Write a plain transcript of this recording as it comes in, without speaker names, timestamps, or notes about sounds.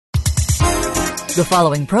The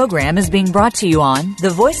following program is being brought to you on the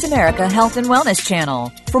Voice America Health and Wellness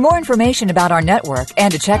Channel. For more information about our network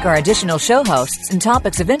and to check our additional show hosts and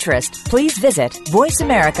topics of interest, please visit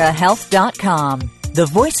voiceamericahealth.com. The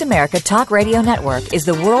Voice America Talk Radio Network is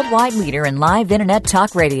the worldwide leader in live Internet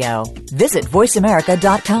talk radio. Visit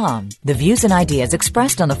voiceamerica.com. The views and ideas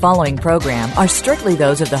expressed on the following program are strictly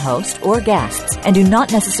those of the host or guests and do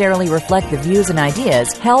not necessarily reflect the views and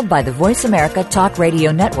ideas held by the Voice America Talk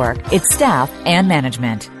Radio Network, its staff, and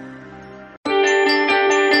management.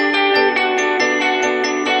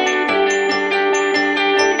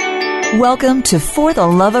 Welcome to For the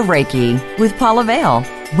Love of Reiki with Paula Vale.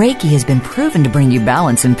 Reiki has been proven to bring you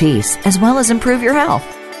balance and peace, as well as improve your health.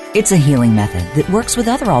 It's a healing method that works with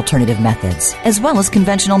other alternative methods, as well as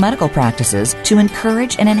conventional medical practices, to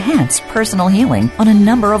encourage and enhance personal healing on a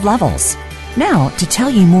number of levels. Now, to tell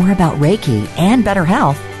you more about Reiki and better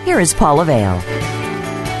health, here is Paula Vale.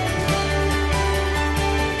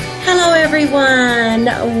 Hello, everyone.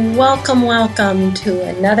 Welcome to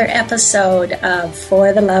another episode of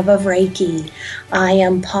For the Love of Reiki. I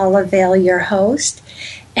am Paula Vale, your host,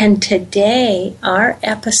 and today our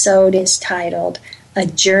episode is titled A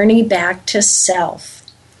Journey Back to Self.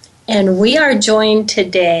 And we are joined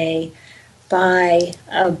today by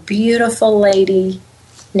a beautiful lady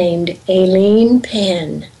named Aileen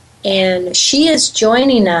Penn, and she is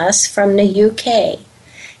joining us from the UK.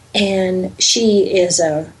 And she is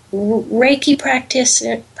a Reiki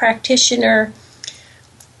practitioner,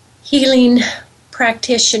 healing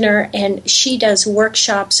practitioner, and she does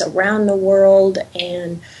workshops around the world,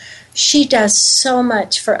 and she does so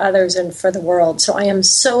much for others and for the world. So I am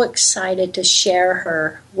so excited to share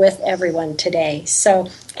her with everyone today. So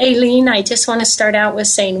Aileen, I just want to start out with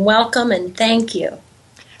saying welcome and thank you.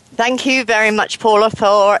 Thank you very much, Paula,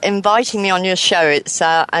 for inviting me on your show. It's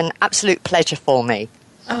an absolute pleasure for me.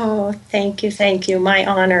 Oh, thank you. My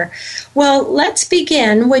honor. Well, let's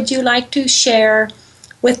begin. Would you like to share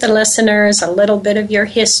with the listeners a little bit of your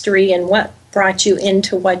history and what brought you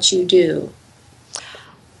into what you do?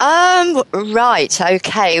 Right,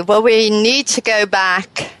 okay. Well, we need to go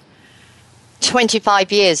back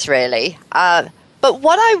 25 years, really. But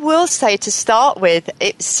what I will say to start with,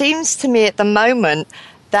 it seems to me at the moment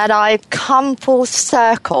that I've come full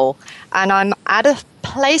circle, and I'm at a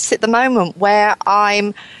place at the moment where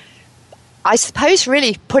I'm, I suppose,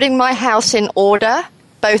 really putting my house in order,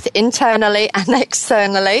 both internally and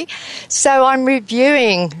externally. So I'm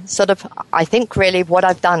reviewing sort of, I think, really what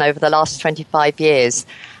I've done over the last 25 years.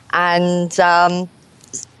 And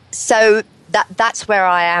so that's where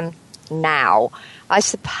I am now. I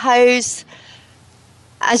suppose,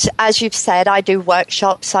 as you've said, I do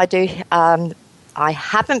workshops. I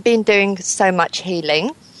haven't been doing so much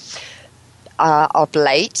healing of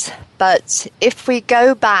late, but if we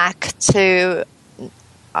go back to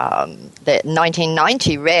the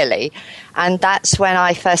 1990, really, and that's when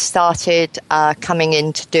I first started coming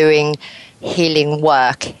into doing healing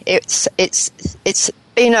work. It's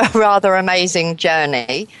been a rather amazing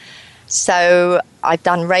journey. So I've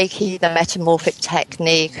done Reiki, the metamorphic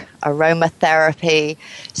technique, aromatherapy.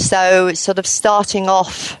 So sort of starting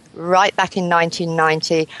off right back in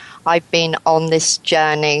 1990, I've been on this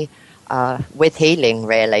journey with healing,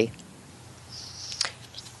 really.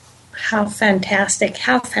 How fantastic.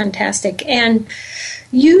 And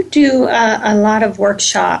you do a lot of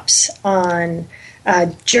workshops on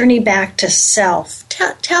Journey Back to Self.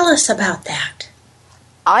 Tell us about that.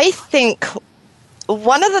 I think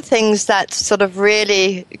one of the things that sort of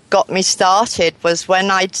really got me started was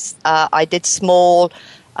when I did small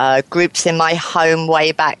groups in my home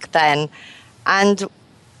way back then. And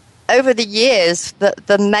over the years,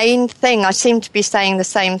 the main thing, I seem to be saying the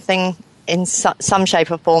same thing in some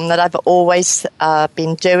shape or form that I've always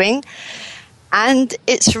been doing. And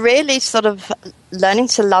it's really sort of learning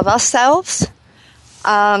to love ourselves.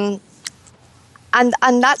 And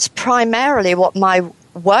that's primarily what my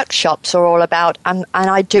workshops are all about. And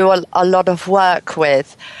I do a lot of work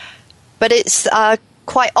with. But it's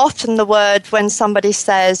quite often the word when somebody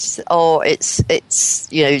says, or it's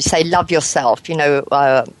say love yourself,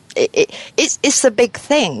 it's a big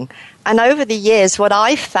thing. And over the years, what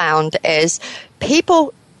I've found is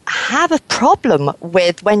people have a problem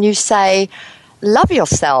with when you say love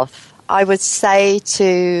yourself. I would say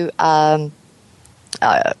to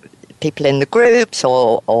people in the groups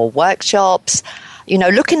or workshops,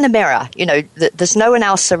 look in the mirror. There's no one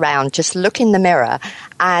else around. Just look in the mirror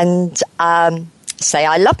and say,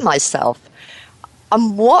 I love myself.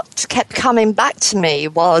 And what kept coming back to me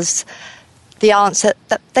was the answer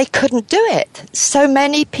that they couldn't do it. So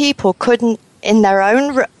many people couldn't, in their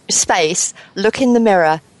own space, look in the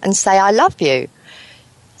mirror and say, I love you.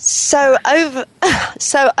 So over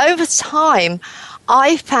time,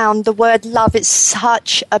 I found the word love is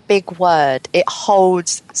such a big word. It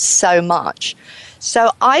holds so much.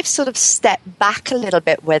 So I've sort of stepped back a little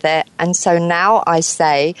bit with it. And so now I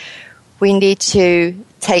say we need to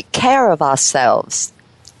take care of ourselves.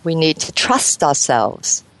 We need to trust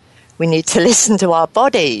ourselves. We need to listen to our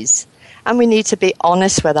bodies. And we need to be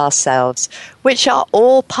honest with ourselves, which are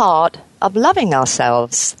all part of loving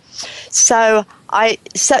ourselves. So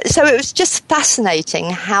it was just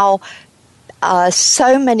fascinating how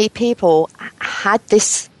so many people had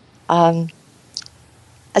this, as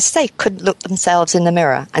I say, couldn't look themselves in the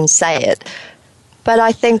mirror and say it. But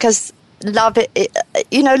I think as love,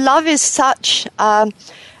 love is such a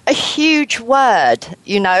huge word,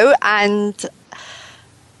 and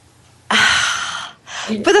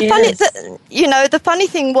but the funny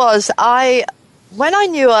thing was, when I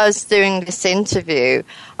knew I was doing this interview,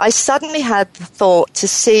 I suddenly had the thought to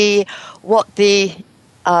see what the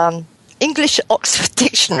English Oxford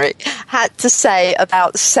Dictionary had to say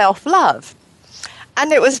about self-love.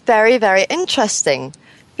 And it was very, very interesting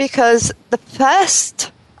because the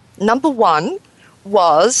first, number one,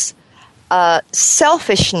 was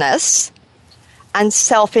selfishness and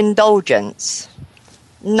self-indulgence.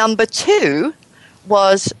 Number two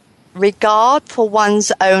was regard for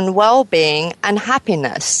one's own well-being and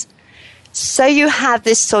happiness. So you have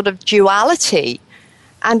this sort of duality.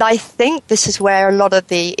 And I think this is where a lot of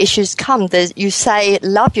the issues come. You say,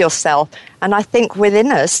 love yourself. And I think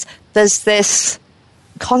within us, there's this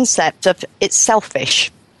concept of it's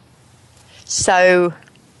selfish. So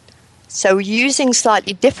using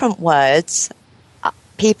slightly different words,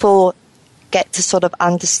 people get to sort of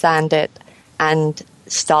understand it and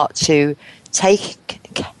start to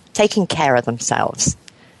taking care of themselves.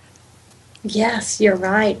 Yes, you're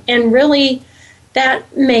right. And really,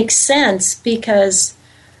 that makes sense because,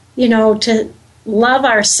 to love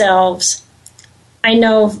ourselves, I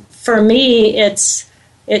know for me,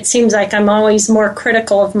 it seems like I'm always more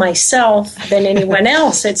critical of myself than anyone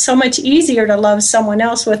else. It's so much easier to love someone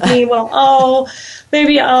else with me. Well,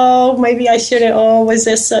 maybe I should have, was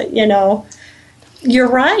this, You're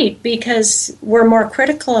right, because we're more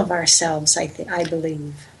critical of ourselves, I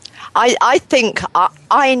believe. I think,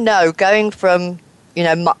 I know, going from,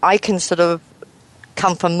 I can sort of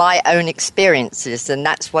come from my own experiences, and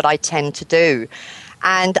that's what I tend to do.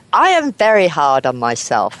 And I am very hard on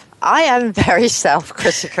myself. I am very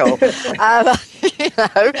self-critical, and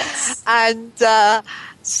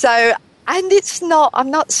it's not, I'm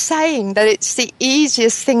not saying that it's the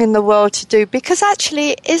easiest thing in the world to do, because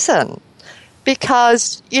actually it isn't.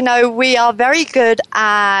 Because, we are very good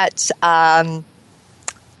at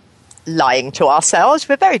lying to ourselves.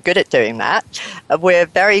 We're very good at doing that. We're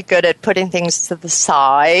very good at putting things to the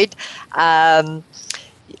side,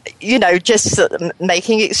 just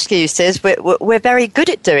making excuses. We're very good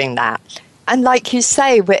at doing that. And like you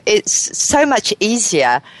say, it's so much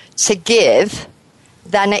easier to give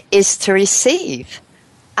than it is to receive.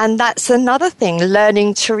 And that's another thing,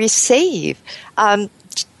 learning to receive.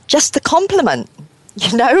 Just a compliment,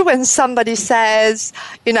 when somebody says,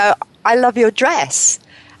 I love your dress.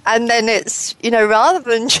 And then it's, rather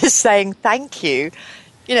than just saying thank you,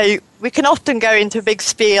 we can often go into a big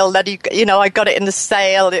spiel that, I got it in the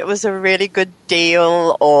sale, it was a really good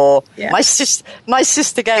deal, or my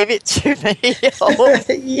sister gave it to me.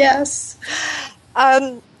 Yes.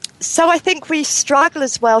 So I think we struggle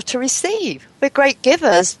as well to receive. We're great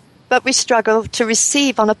givers, but we struggle to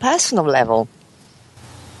receive on a personal level.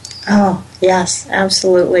 Oh, yes,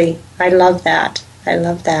 absolutely. I love that.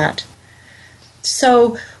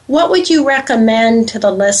 So what would you recommend to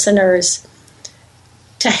the listeners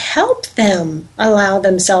to help them allow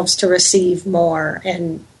themselves to receive more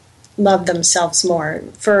and love themselves more?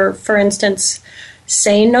 For instance,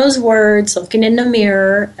 saying those words, looking in the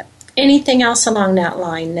mirror, anything else along that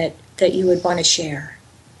line that you would want to share?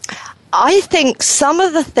 I think some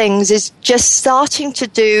of the things is just starting to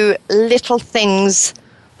do little things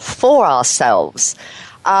for ourselves.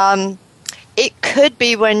 It could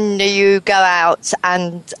be when you go out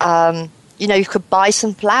and, you could buy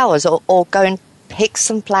some flowers or go and pick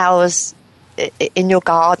some flowers in your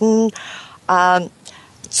garden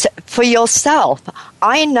for yourself.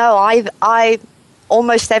 I know I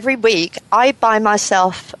almost every week I buy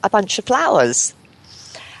myself a bunch of flowers,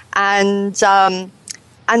 and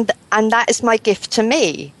that is my gift to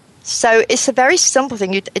me. So it's a very simple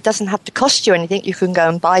thing. It doesn't have to cost you anything. You can go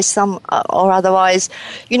and buy some, or otherwise,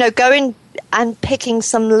 go in and picking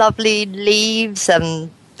some lovely leaves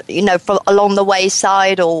and, along the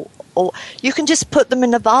wayside, or you can just put them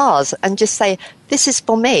in a vase and just say, this is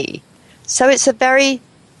for me. So it's a very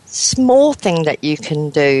small thing that you can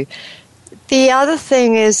do. The other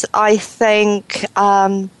thing is, I think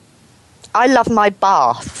I love my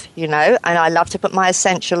bath, and I love to put my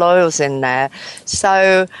essential oils in there.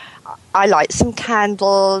 So I light some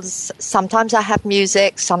candles. Sometimes I have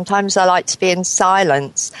music. Sometimes I like to be in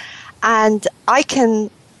silence. And I can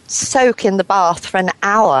soak in the bath for an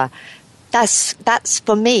hour. That's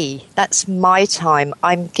for me. That's my time.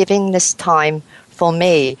 I'm giving this time for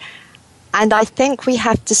me. And I think we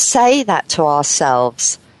have to say that to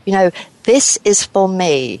ourselves. This is for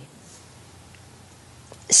me.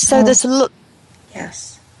 So there's a look.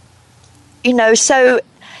 Yes. So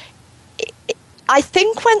I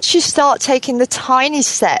think once you start taking the tiny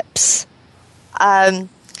steps, then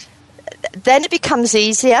it becomes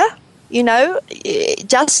easier. It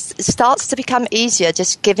just starts to become easier,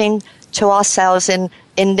 just giving to ourselves in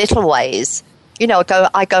little ways.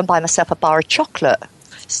 I go and buy myself a bar of chocolate.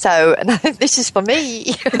 So, and I think this is for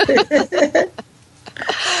me.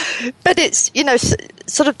 But it's,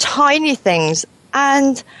 sort of tiny things.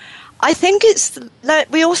 And I think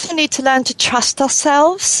we also need to learn to trust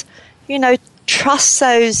ourselves, trust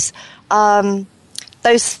those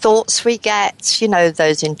thoughts we get,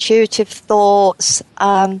 those intuitive thoughts.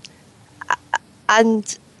 And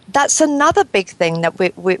that's another big thing that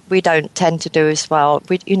we don't tend to do as well.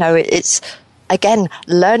 It's, again,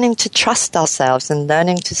 learning to trust ourselves and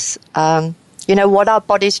learning to, what our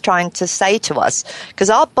body's trying to say to us. Because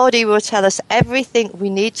our body will tell us everything we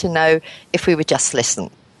need to know if we would just listen.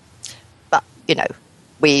 But,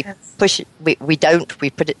 we push it, we don't, we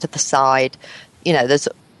put it to the side. There's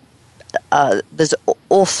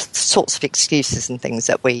all sorts of excuses and things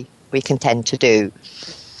that we can tend to do.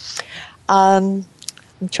 I'm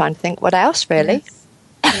trying to think what else, really. Yes.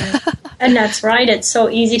 Yeah. And that's right. It's so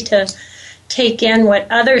easy to take in what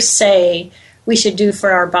others say we should do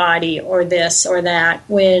for our body or this or that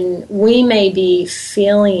when we may be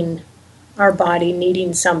feeling our body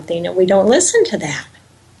needing something and we don't listen to that.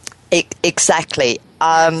 Exactly.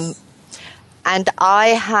 And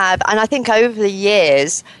I think over the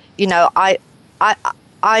years,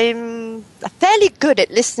 I'm fairly good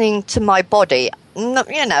at listening to my body. I'm not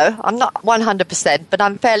 100%, but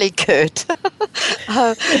I'm fairly good.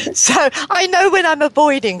 So I know when I'm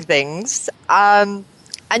avoiding things. And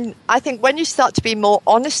I think when you start to be more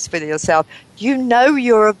honest with yourself,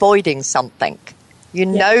 you're avoiding something.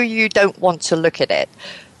 You don't want to look at it.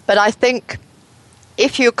 But I think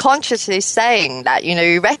if you're consciously saying that,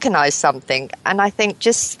 you recognize something, and I think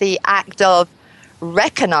just the act of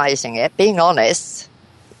recognizing it, being honest,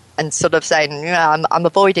 and sort of saying, I'm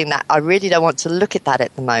avoiding that. I really don't want to look at that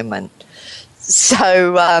at the moment.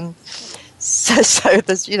 So, so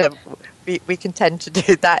there's, we can tend to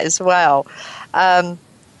do that as well.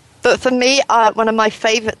 But for me, one of my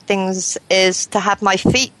favorite things is to have my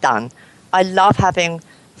feet done. I love having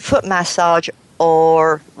foot massage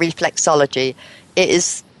or reflexology. It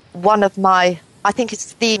is I think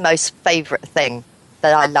it's the most favorite thing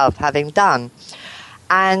that I love having done.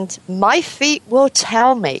 And my feet will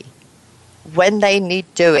tell me when they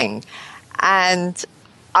need doing. And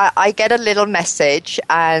I get a little message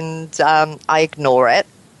and I ignore it.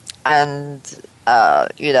 And,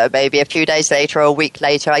 maybe a few days later or a week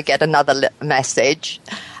later, I get another message.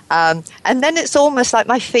 And then it's almost like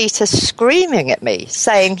my feet are screaming at me,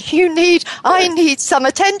 saying, I need some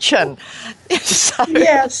attention. So,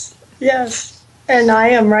 Yes. And I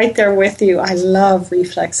am right there with you. I love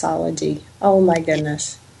reflexology. Oh, my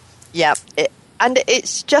goodness. Yeah. And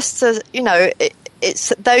it's just,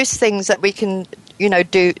 it's those things that we can,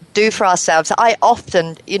 do for ourselves. I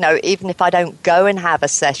often, even if I don't go and have a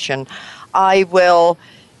session, I will,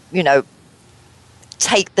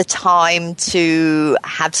 take the time to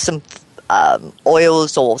have some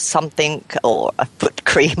oils or something, or a foot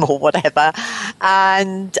cream or whatever.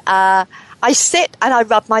 And I sit and I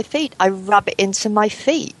rub my feet. I rub it into my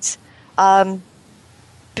feet.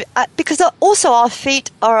 Because also our feet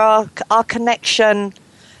are our connection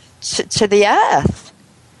to the earth.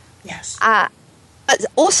 Yes.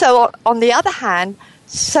 Also, on the other hand,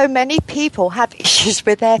 so many people have issues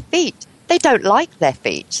with their feet. They don't like their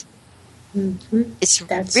feet. Mm-hmm.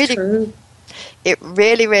 That's really true. It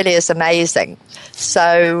really, really is amazing.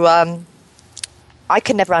 So I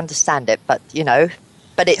can never understand it, but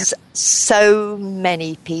it's so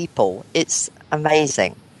many people. It's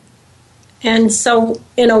amazing. And so,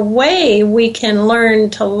 in a way, we can learn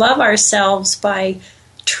to love ourselves by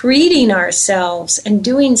treating ourselves and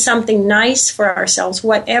doing something nice for ourselves,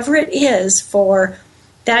 whatever it is for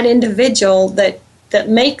that individual that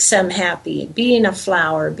makes them happy, being a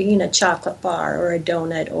flower, being a chocolate bar or a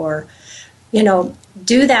donut, or,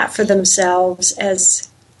 do that for themselves as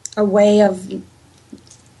a way of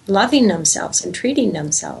loving themselves and treating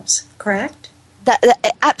themselves, correct?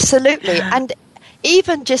 Absolutely. And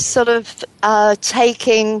even just sort of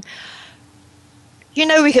taking,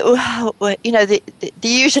 the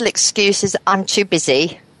usual excuse is I'm too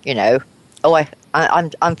busy,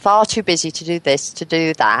 I'm far too busy to do this, to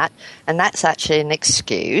do that. And that's actually an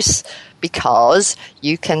excuse, because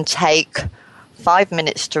you can take 5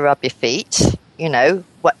 minutes to rub your feet,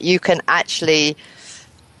 you can actually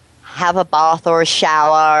have a bath or a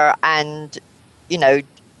shower and,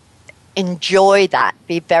 enjoy that,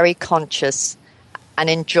 be very conscious and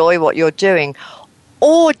enjoy what you're doing.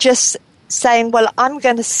 Or just saying, well, I'm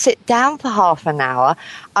going to sit down for half an hour,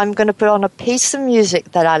 I'm going to put on a piece of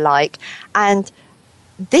music that I like, and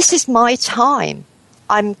this is my time.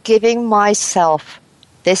 I'm giving myself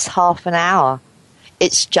this half an hour.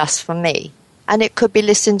 It's just for me. And it could be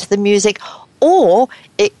listening to the music, or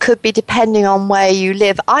it could be depending on where you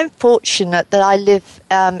live. I'm fortunate that I live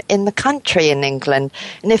in the country in England,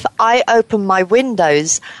 and if I open my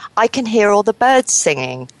windows, I can hear all the birds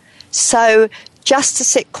singing. So just to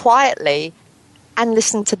sit quietly and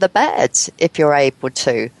listen to the birds, if you're able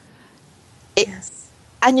to. Yes.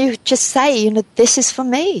 And you just say, this is for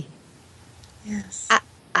me. Yes.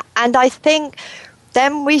 And I think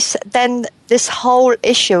then this whole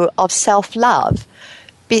issue of self-love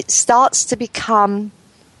starts to become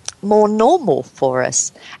more normal for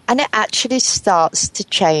us. And it actually starts to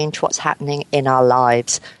change what's happening in our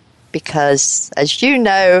lives. Because, as you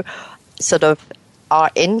know, sort of our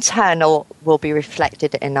internal will be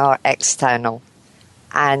reflected in our external.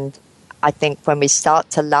 And I think when we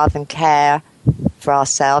start to love and care for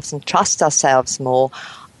ourselves and trust ourselves more,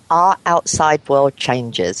 our outside world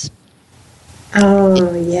changes.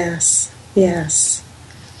 Oh, yes. Yes.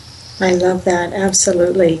 I love that.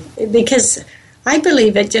 Absolutely. Because I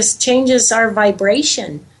believe it just changes our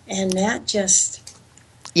vibration, and that just,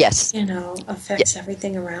 yes, affects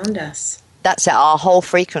everything around us. That's it. Our whole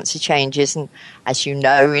frequency changes, and as you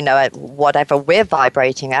know, whatever we're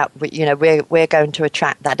vibrating at, we're going to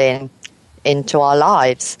attract that into our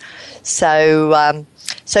lives. So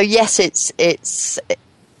yes, it's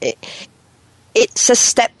a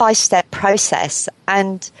step-by-step process,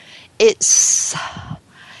 and it's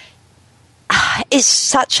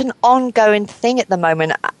such an ongoing thing at the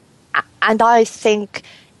moment, and I think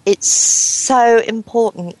it's so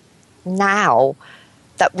important now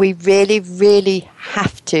that we really, really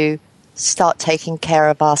have to start taking care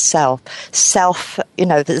of ourselves.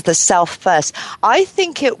 The self first. I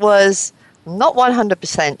think it was, I'm not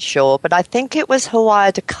 100% sure, but I think it was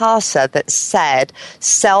Hawaii de Casa that said,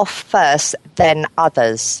 self first, then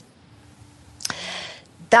others.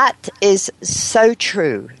 That is so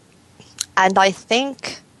true. And I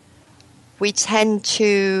think we tend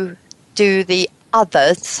to do the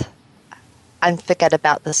others and forget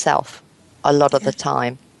about the self a lot of the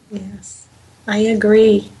time. Yes, I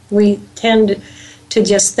agree. We tend to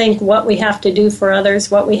just think what we have to do for others,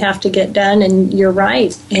 what we have to get done, and you're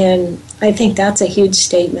right. And I think that's a huge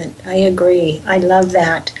statement. I agree. I love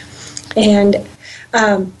that. And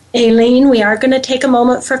Aileen, we are going to take a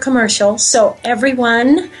moment for commercial, so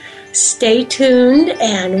everyone stay tuned,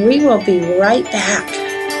 and we will be right back.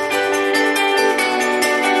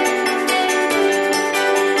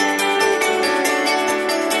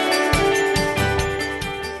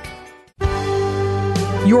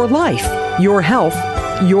 Your life, your health,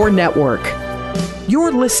 your network.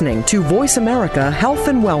 You're listening to Voice America Health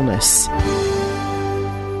and Wellness.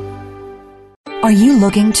 Are you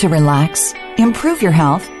looking to relax, improve your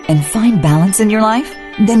health, and find balance in your life?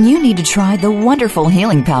 Then you need to try the wonderful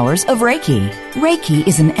healing powers of Reiki. Reiki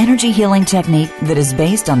is an energy healing technique that is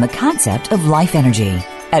based on the concept of life energy.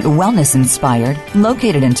 At Wellness Inspired,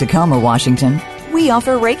 located in Tacoma, Washington, we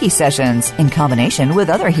offer Reiki sessions in combination with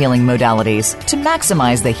other healing modalities to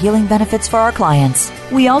maximize the healing benefits for our clients.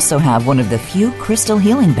 We also have one of the few crystal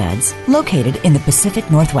healing beds located in the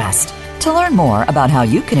Pacific Northwest. To learn more about how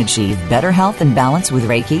you can achieve better health and balance with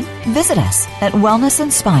Reiki, visit us at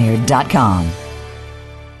wellnessinspired.com.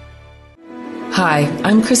 Hi,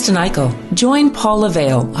 I'm Kristen Eichel. Join Paula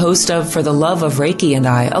Vale, host of For the Love of Reiki and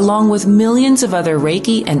I, along with millions of other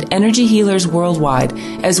Reiki and energy healers worldwide,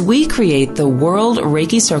 as we create the World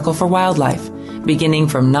Reiki Circle for Wildlife, beginning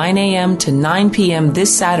from 9 a.m. to 9 p.m.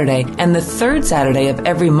 this Saturday and the third Saturday of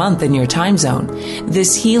every month in your time zone.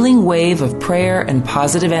 This healing wave of prayer and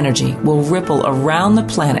positive energy will ripple around the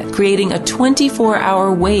planet, creating a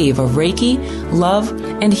 24-hour wave of Reiki, love,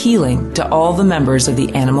 and healing to all the members of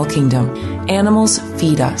the animal kingdom. Animals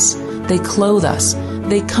feed us, they clothe us,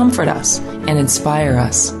 they comfort us, and inspire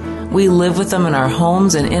us. We live with them in our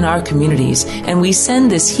homes and in our communities, and we send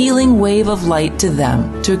this healing wave of light to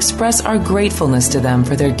them to express our gratefulness to them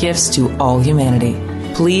for their gifts to all humanity.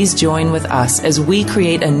 Please join with us as we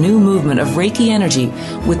create a new movement of Reiki energy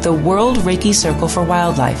with the World Reiki Circle for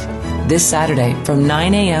Wildlife this Saturday from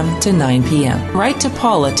 9 a.m. to 9 p.m. Write to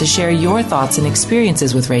Paula to share your thoughts and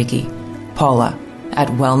experiences with Reiki. Paula at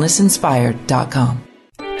wellnessinspired.com.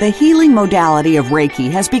 The healing modality of Reiki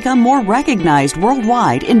has become more recognized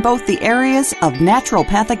worldwide in both the areas of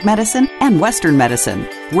naturopathic medicine and Western medicine.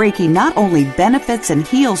 Reiki not only benefits and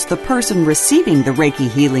heals the person receiving the Reiki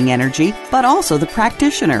healing energy, but also the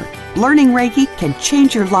practitioner. Learning Reiki can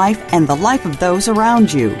change your life and the life of those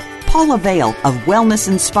around you. Paula Vale of Wellness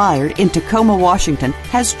Inspired in Tacoma, Washington,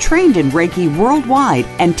 has trained in Reiki worldwide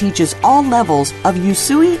and teaches all levels of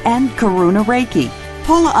Usui and Karuna Reiki.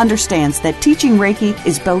 Paula understands that teaching Reiki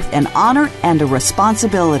is both an honor and a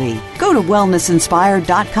responsibility. Go to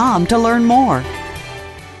wellnessinspired.com to learn more.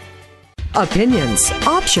 Opinions,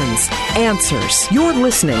 options, answers. You're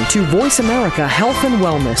listening to Voice America Health and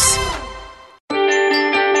Wellness.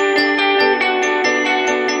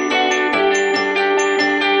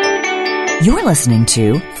 You're listening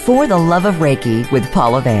to For the Love of Reiki with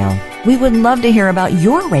Paula Vale. We would love to hear about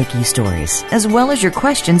your Reiki stories, as well as your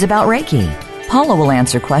questions about Reiki. Paula will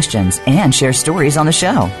answer questions and share stories on the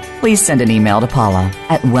show. Please send an email to Paula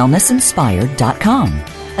at wellnessinspired.com.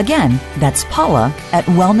 Again, that's Paula at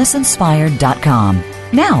wellnessinspired.com.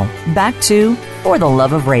 Now, back to For the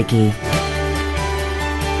Love of Reiki.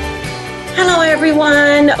 Hello,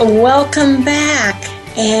 everyone. Welcome back.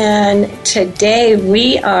 And today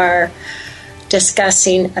we are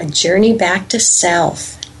discussing a journey back to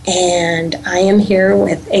self. And I am here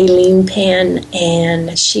with Aileen Penn,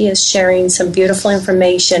 and she is sharing some beautiful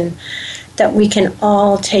information that we can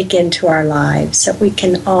all take into our lives, that we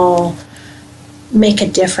can all make a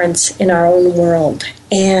difference in our own world.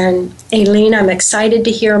 And Aileen, I'm excited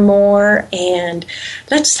to hear more, and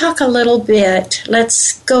let's talk a little bit.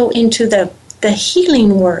 Let's go into the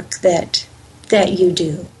healing work that you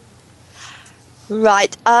do.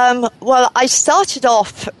 Right. Well, I started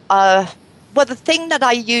off... Well, the thing that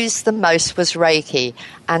I used the most was Reiki,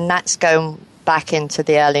 and that's going back into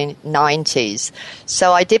the early 90s.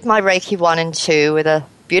 So I did my Reiki 1 and 2 with a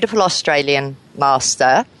beautiful Australian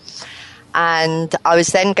master, and I was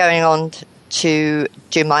then going on to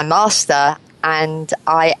do my master, and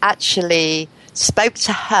I actually spoke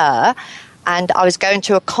to her, and I was going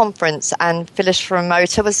to a conference, and Phyllis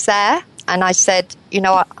Ramota was there, and I said,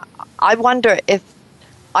 I wonder if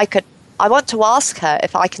I want to ask her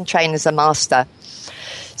if I can train as a master.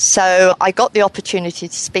 So I got the opportunity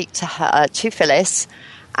to speak to her, to Phyllis,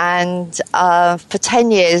 and for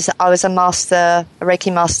 10 years I was a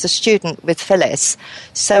Reiki master student with Phyllis.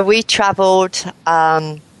 So we traveled,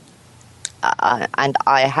 and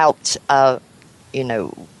I helped,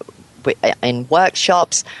 in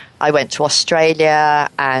workshops. I went to Australia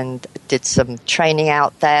and did some training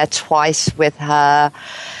out there twice with her.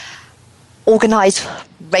 Organised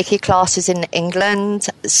Reiki classes in England.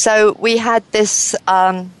 So we had this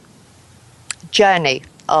journey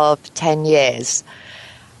of 10 years.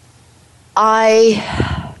 I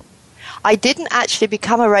didn't actually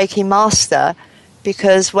become a Reiki master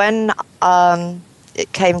because when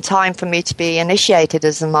it came time for me to be initiated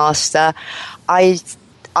as a master, I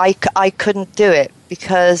couldn't do it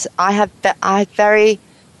because I had very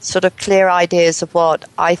sort of clear ideas of what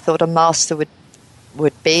I thought a master would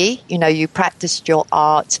be. You practiced your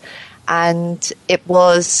art, and it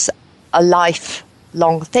was a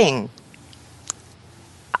lifelong thing.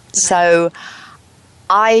 So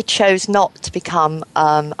I chose not to become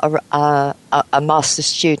a master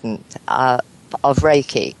student of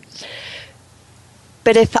Reiki.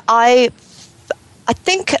 But I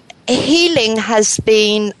think healing has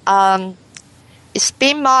been it's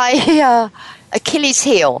been my Achilles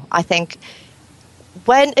heel, I think.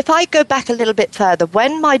 If I go back a little bit further,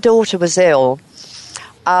 when my daughter was ill,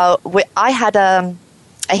 I had a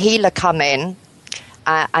healer come in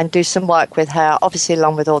and do some work with her, obviously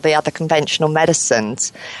along with all the other conventional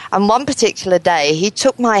medicines. And one particular day, he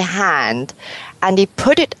took my hand and he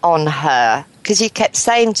put it on her because he kept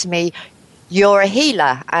saying to me, "You're a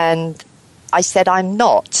healer." And I said, "I'm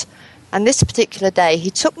not." And this particular day, he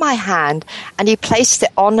took my hand and he placed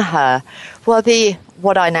it on her. Well,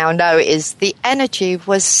 what I now know is the energy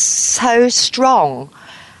was so strong,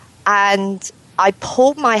 and I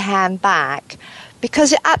pulled my hand back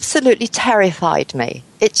because it absolutely terrified me.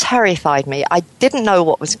 It terrified me. I didn't know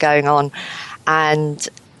what was going on, and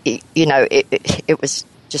it was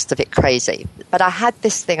just a bit crazy. But I had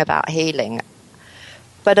this thing about healing.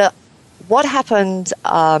 But what happened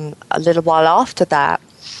a little while after that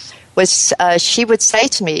was she would say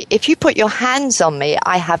to me, if you put your hands on me,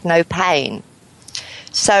 I have no pain.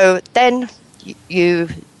 So then you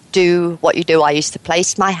do what you do. I used to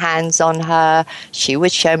place my hands on her. She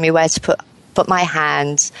would show me where to put my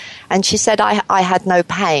hands. And she said I had no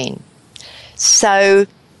pain. So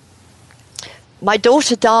my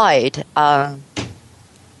daughter died.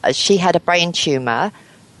 She had a brain tumor.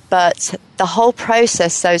 But the whole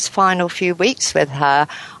process, those final few weeks with her,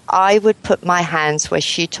 I would put my hands where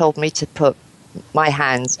she told me to put my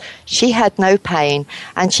hands. She had no pain,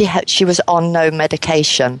 and she was on no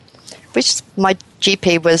medication, which my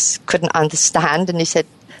GP couldn't understand, and he said,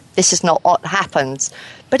 this is not what happens.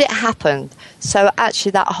 But it happened. So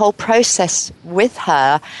actually that whole process with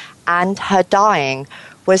her and her dying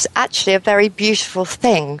was actually a very beautiful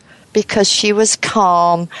thing, because she was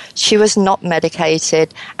calm, she was not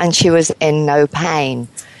medicated, and she was in no pain.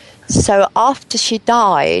 So after she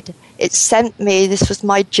died, it sent me, this was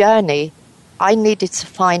my journey. I needed to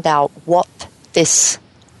find out what this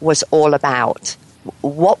was all about.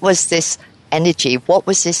 What was this energy? What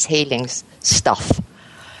was this healing stuff?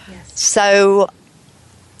 Yes. So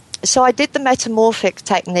I did the metamorphic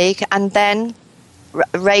technique, and then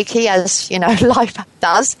Reiki, as you know, life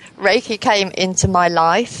does, Reiki came into my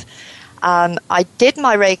life. I did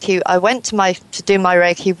my Reiki. I went to do my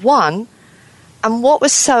Reiki 1, and what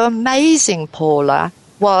was so amazing, Paula,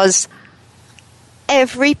 was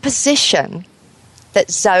every position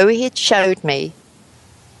that Zoe had showed me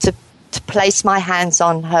to place my hands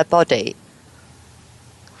on her body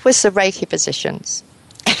was the Reiki positions.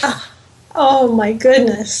 Oh my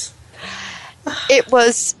goodness! It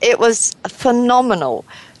was phenomenal.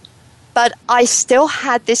 But I still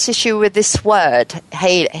had this issue with this word,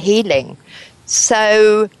 healing.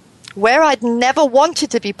 So where I'd never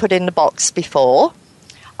wanted to be put in the box before,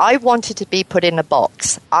 I wanted to be put in a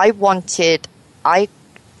box.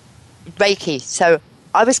 Reiki. So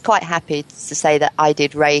I was quite happy to say that I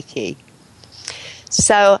did Reiki.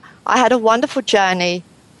 So I had a wonderful journey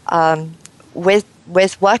with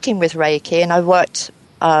working with Reiki, and I worked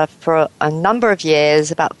for a number of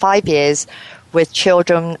years, about 5 years, with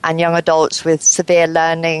children and young adults with severe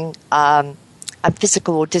learning and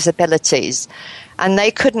physical disabilities. And they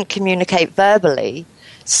couldn't communicate verbally,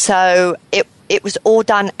 so it was all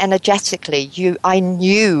done energetically. I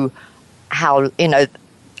knew how,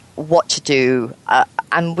 what to do,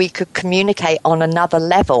 and we could communicate on another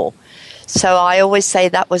level. So I always say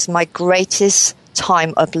that was my greatest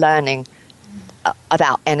time of learning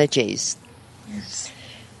about energies. Yes.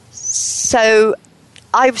 So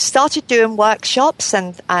I've started doing workshops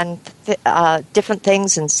and different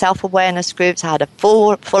things and self-awareness groups. I had a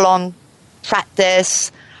full-on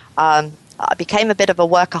practice. I became a bit of a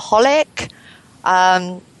workaholic.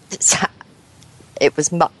 It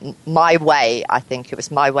was my way, I think. It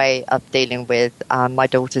was my way of dealing with my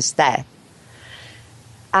daughter's death.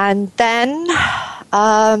 And then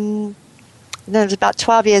it was about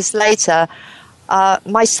 12 years later,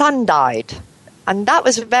 my son died. And that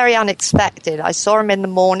was very unexpected. I saw him in the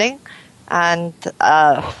morning, and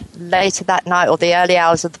later that night or the early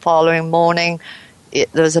hours of the following morning,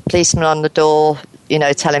 there was a policeman on the door,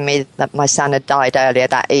 telling me that my son had died earlier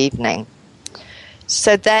that evening.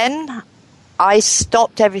 So then I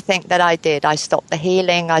stopped everything that I did. I stopped the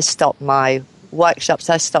healing. I stopped my workshops.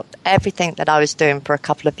 I stopped everything that I was doing for a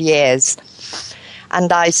couple of years.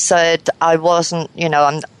 And I said I wasn't,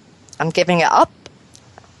 I'm giving it up.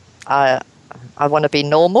 I want to be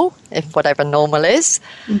normal, if whatever normal is.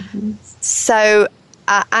 Mm-hmm. So,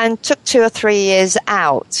 and took 2 or 3 years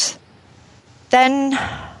out. Then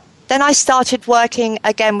I started working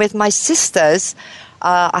again with my sisters.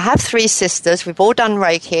 I have 3 sisters. We've all done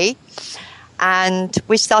Reiki. And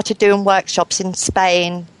we started doing workshops in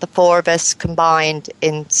Spain, the 4 of us combined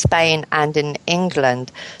in Spain and in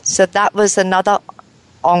England. So that was another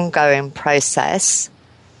ongoing process.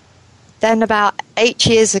 Then about 8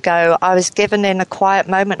 years ago, I was given in a quiet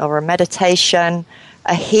moment or a meditation,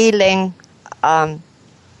 a healing. I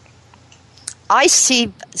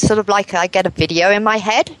see sort of like I get a video in my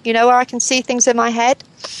head, where I can see things in my head.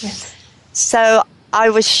 Yes. So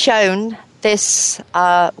I was shown this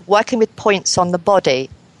working with points on the body.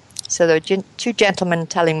 So there were 2 gentlemen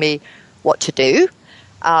telling me what to do,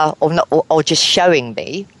 or just showing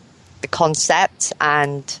me the concept,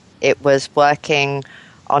 and it was working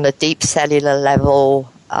on a deep cellular level,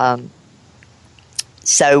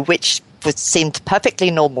 which seemed perfectly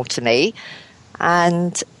normal to me.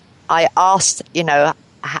 And I asked,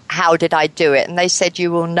 how did I do it? And they said,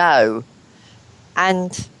 you will know.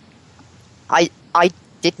 And I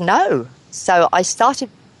did know. So I started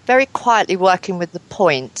very quietly working with the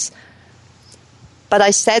points. But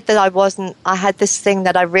I said that I had this thing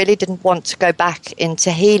that I really didn't want to go back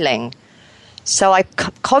into healing. So I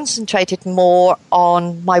concentrated more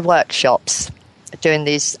on my workshops, doing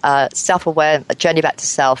these self-aware, Journey Back to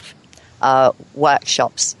Self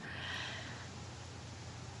workshops.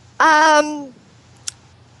 The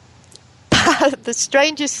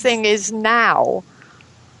strangest thing is now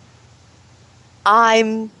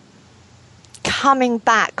I'm coming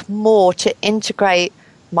back more to integrate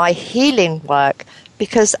my healing work,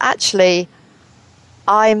 because actually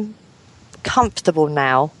I'm comfortable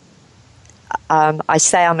now. I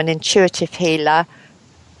say I'm an intuitive healer.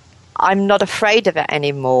 I'm not afraid of it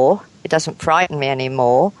anymore. It doesn't frighten me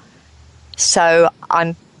anymore. So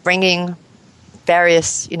I'm bringing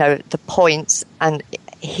various, the points and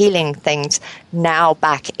healing things now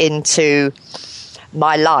back into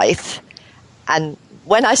my life. And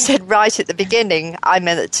when I said right at the beginning, I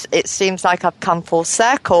mean, it seems like I've come full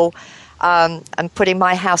circle, and putting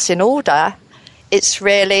my house in order. It's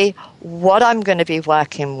really what I'm going to be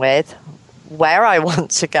working with, where I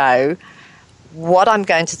want to go, what I'm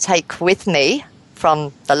going to take with me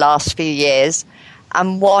from the last few years,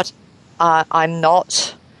 and what I'm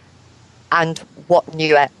not, and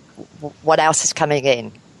what else is coming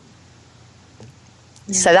in.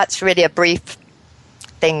 Yeah. So that's really a brief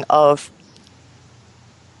thing of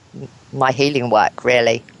my healing work,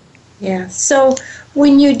 really. Yeah. So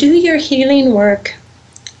when you do your healing work,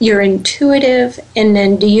 you're intuitive, and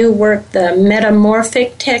then do you work the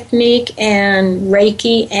metamorphic technique and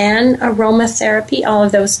Reiki and aromatherapy, all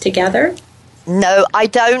of those together? No, I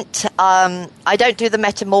don't. I don't do the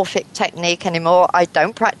metamorphic technique anymore. I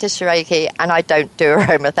don't practice Reiki, and I don't do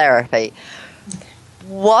aromatherapy.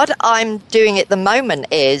 What I'm doing at the moment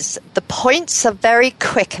is the points are very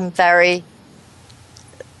quick and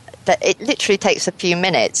it literally takes a few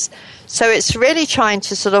minutes. So it's really trying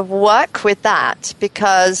to sort of work with that,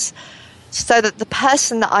 because so that the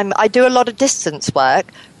person that I do a lot of distance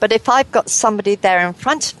work, but if I've got somebody there in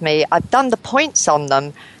front of me, I've done the points on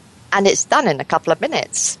them, and it's done in a couple of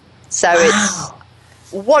minutes. So wow.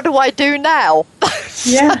 It's, what do I do now?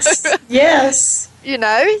 Yes, yes.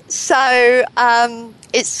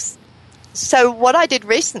 So what I did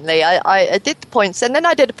recently, I did the points, and then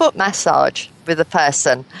I did a foot massage with a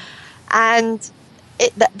person, and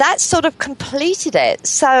that sort of completed it.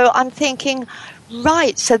 So I'm thinking,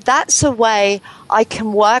 right, so that's a way I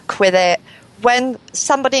can work with it when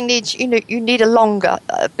somebody needs, you need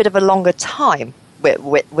a bit of a longer time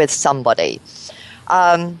with somebody.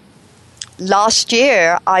 Last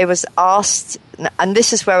year I was asked, and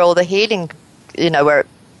this is where all the healing, where it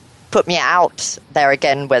put me out there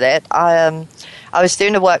again with it. I was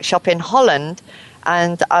doing a workshop in Holland,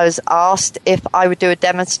 and I was asked if I would do a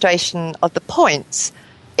demonstration of the points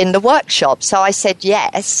in the workshop. So I said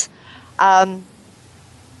yes. And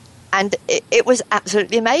it was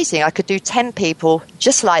absolutely amazing. I could do 10 people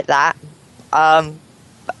just like that, and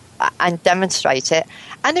demonstrate it.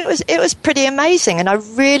 And it was pretty amazing. And I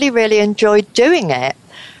really, really enjoyed doing it.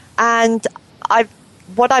 And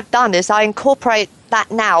what I've done is I incorporate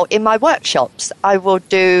that now in my workshops. I will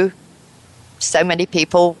do so many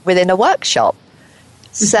people within a workshop.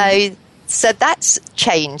 Mm-hmm. So that's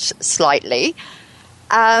changed slightly.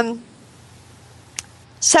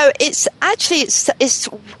 So it's actually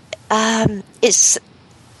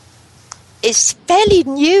it's fairly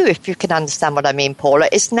new, if you can understand what I mean, Paula.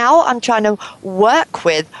 It's now I'm trying to work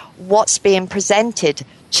with what's being presented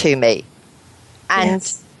to me, and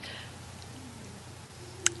yes.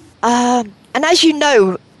 And as you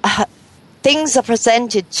know, things are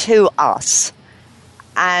presented to us,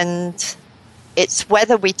 and it's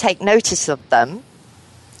whether we take notice of them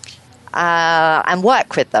and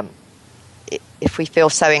work with them if we feel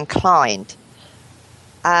so inclined.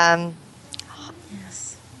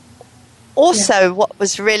 Yes. Also, yes. What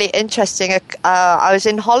was really interesting, I was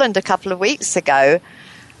in Holland a couple of weeks ago,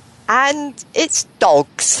 and it's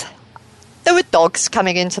dogs. There were dogs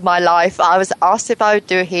coming into my life. I was asked if I would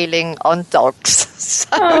do healing on dogs.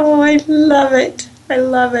 Oh, I love it. I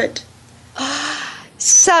love it.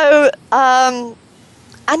 So, and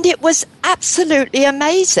it was absolutely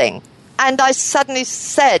amazing. And I suddenly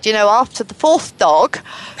said, after the fourth dog,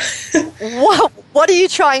 what are you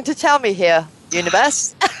trying to tell me here,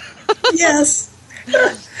 universe? Yes.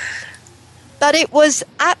 But it was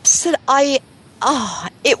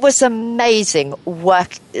it was amazing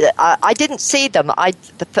work. I didn't see them.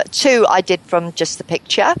 The two I did from just the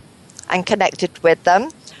picture and connected with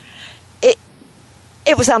them.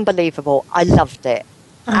 It was unbelievable. I loved it.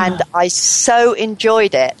 And I so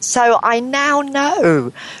enjoyed it. So I now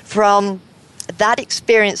know from that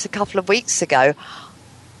experience a couple of weeks ago,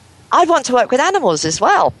 I'd want to work with animals as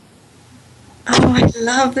well. Oh, I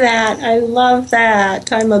love that. I love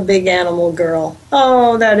that. I'm a big animal girl.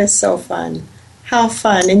 Oh, that is so fun. How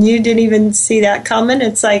fun. And you didn't even see that coming?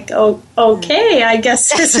 It's like, oh, okay, I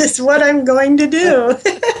guess this is what I'm going to do.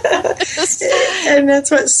 And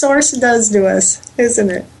that's what Source does to us,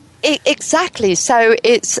 isn't it? Exactly. So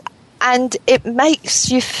it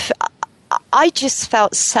makes you... I just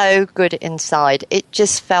felt so good inside. It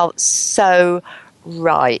just felt so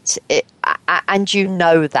right. And you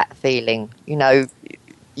know that feeling. You know,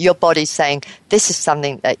 your body's saying, this is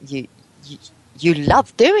something that you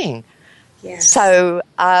love doing. Yes. So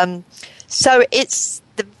it's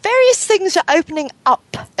the various things are opening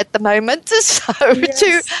up at the moment. So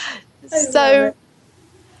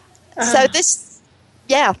this,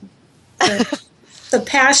 yeah. The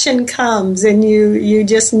passion comes, and you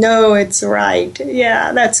just know it's right.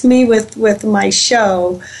 Yeah, that's me with my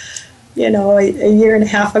show. You know, a year and a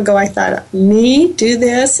half ago, I thought, me do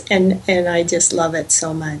this, and I just love it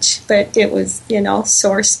so much. But it was,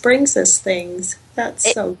 Source brings us things.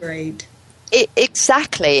 That's so great.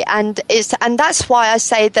 Exactly, and that's why I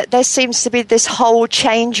say that there seems to be this whole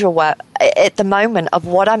change at the moment of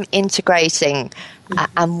what I'm integrating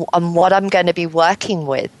and what I'm going to be working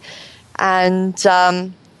with. And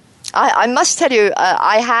I must tell you,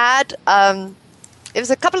 I had, it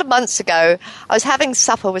was a couple of months ago, I was having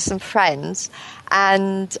supper with some friends,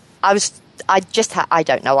 and I was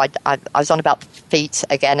on about feet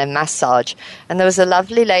again and massage, and there was a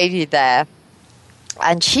lovely lady there,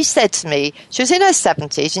 and she said to me, she was in her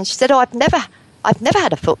 70s, and she said, I've never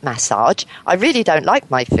had a foot massage. I really don't like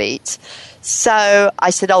my feet. So I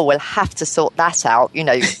said, we'll have to sort that out.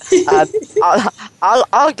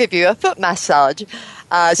 I'll give you a foot massage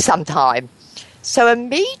sometime. So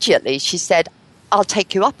immediately she said, I'll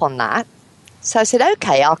take you up on that. So I said,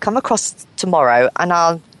 okay, I'll come across tomorrow and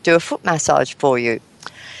I'll do a foot massage for you.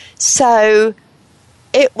 So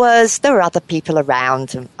there were other people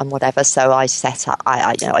around and whatever. So I set up,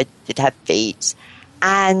 I did her feet.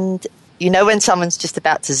 And when someone's just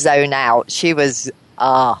about to zone out, she was,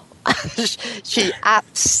 she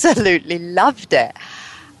absolutely loved it.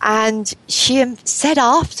 And she said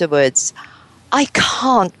afterwards, I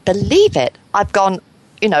can't believe it. I've gone,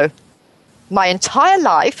 my entire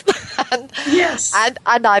life and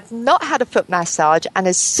I've not had a foot massage. And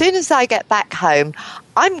as soon as I get back home,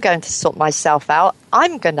 I'm going to sort myself out.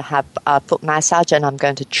 I'm going to have a foot massage and I'm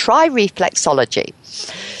going to try reflexology.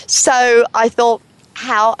 So I thought,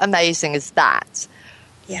 how amazing is that?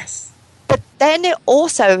 Yes. But then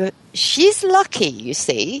she's lucky, you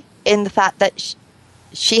see, in the fact that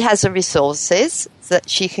she has the resources that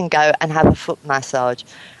she can go and have a foot massage.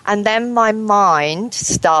 And then my mind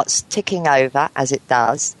starts ticking over, as it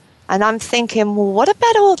does. And I'm thinking, well, what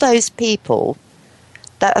about all those people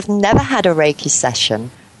that have never had a Reiki session,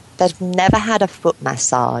 that have never had a foot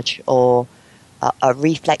massage or a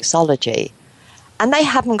reflexology, and they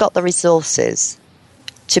haven't got the resources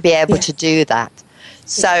to be able to do that.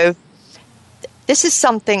 So this is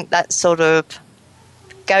something that's sort of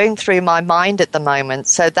going through my mind at the moment.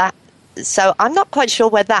 So I'm not quite sure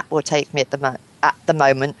where that will take me at the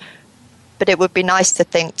moment, but it would be nice to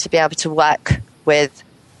think to be able to work with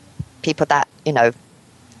people that,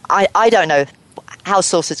 I don't know how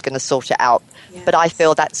Source is going to sort it out, but I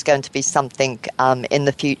feel that's going to be something in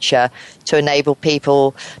the future to enable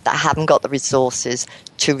people that haven't got the resources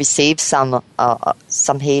to receive some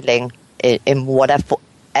healing in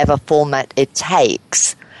whatever format it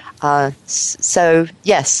takes. So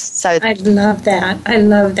I love that. I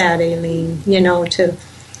love that, Aileen.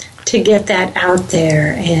 To get that out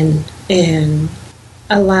there and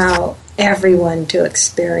allow everyone to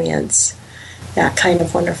experience that kind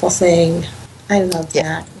of wonderful thing. I love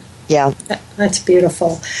that. Yeah. That's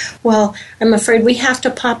beautiful. Well, I'm afraid we have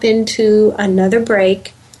to pop into another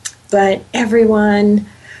break, but everyone,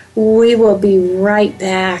 we will be right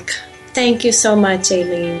back. Thank you so much,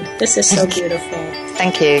 Aileen. This is so beautiful.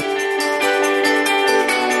 Thank you.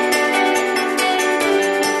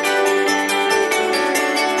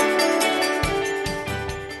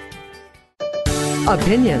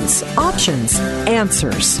 Opinions, options,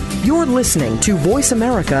 answers. You're listening to Voice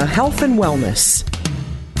America Health and Wellness.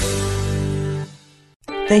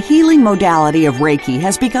 The healing modality of Reiki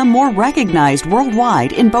has become more recognized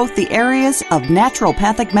worldwide in both the areas of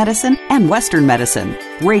naturopathic medicine and Western medicine.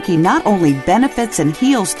 Reiki not only benefits and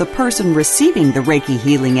heals the person receiving the Reiki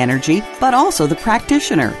healing energy, but also the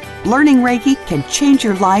practitioner. Learning Reiki can change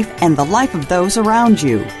your life and the life of those around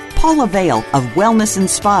you. Paula Vale of Wellness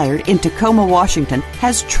Inspired in Tacoma, Washington,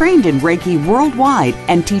 has trained in Reiki worldwide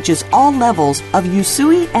and teaches all levels of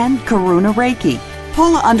Usui and Karuna Reiki.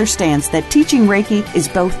 Paula understands that teaching Reiki is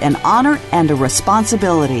both an honor and a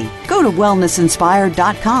responsibility. Go to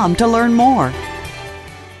wellnessinspired.com to learn more.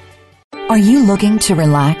 Are you looking to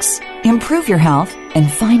relax, improve your health,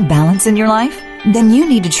 and find balance in your life? Then you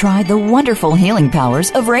need to try the wonderful healing powers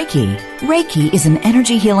of Reiki. Reiki is an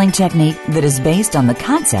energy healing technique that is based on the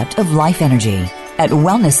concept of life energy. At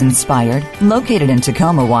Wellness Inspired, located in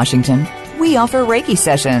Tacoma, Washington, we offer Reiki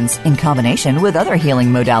sessions in combination with other healing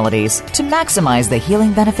modalities to maximize the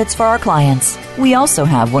healing benefits for our clients. We also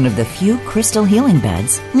have one of the few crystal healing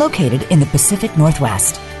beds located in the Pacific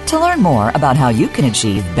Northwest. To learn more about how you can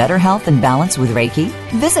achieve better health and balance with Reiki,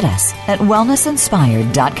 visit us at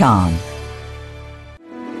wellnessinspired.com.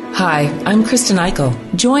 Hi, I'm Kristen Eichel.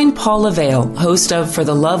 Join Paula Vale, host of For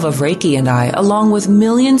the Love of Reiki and I, along with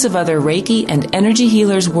millions of other Reiki and energy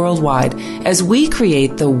healers worldwide, as we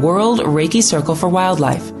create the World Reiki Circle for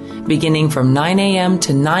Wildlife, beginning from 9 a.m.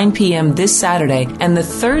 to 9 p.m. this Saturday and the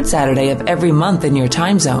third Saturday of every month in your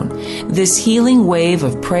time zone. This healing wave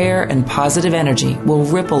of prayer and positive energy will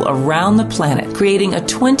ripple around the planet, creating a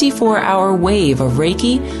 24-hour wave of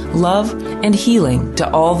Reiki, love, and healing to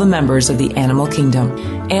all the members of the animal kingdom.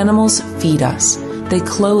 Animals feed us, they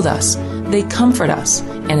clothe us, they comfort us,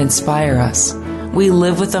 and inspire us. We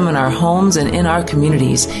live with them in our homes and in our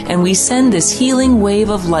communities, and we send this healing wave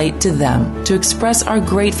of light to them to express our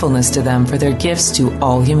gratefulness to them for their gifts to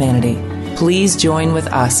all humanity. Please join with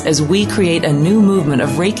us as we create a new movement of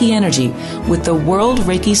Reiki energy with the World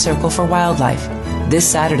Reiki Circle for Wildlife this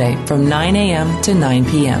Saturday from 9 a.m. to 9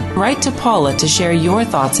 p.m. Write to Paula to share your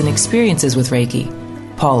thoughts and experiences with Reiki.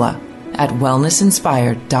 Paula at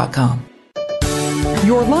wellnessinspired.com.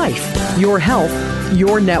 Your life, your health,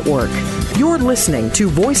 your network. You're listening to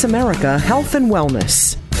Voice America Health and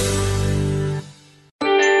Wellness.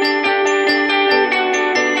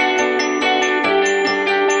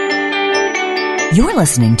 You're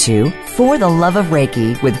listening to For the Love of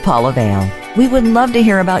Reiki with Paula Vale. We would love to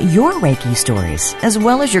hear about your Reiki stories, as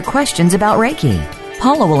well as your questions about Reiki.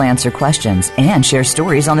 Paula will answer questions and share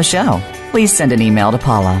stories on the show. Please send an email to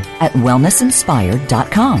Paula at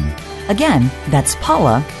wellnessinspired.com. Again, that's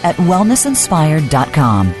Paula at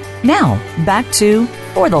wellnessinspired.com. Now, back to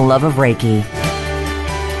For the Love of Reiki.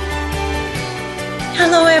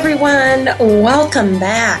 Hello, everyone. Welcome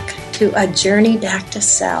back to A Journey Back to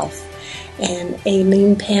Self. And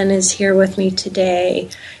Aileen Penn is here with me today,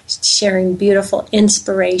 sharing beautiful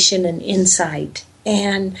inspiration and insight.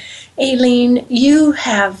 And Aileen, you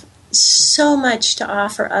have so much to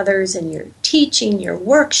offer others in your teaching, your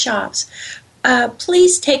workshops.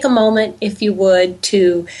 Please take a moment, if you would,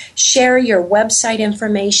 to share your website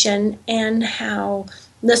information and how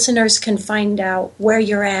listeners can find out where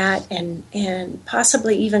you're at and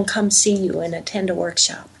possibly even come see you and attend a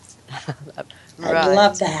workshop. Right. I'd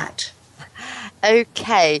love that.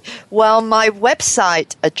 Okay. Well, my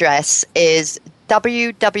website address is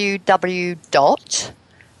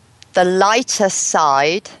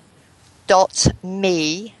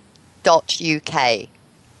www.thelighterSide.me.uk.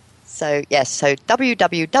 So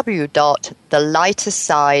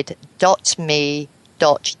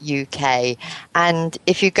www.thelighterSide.me.uk. And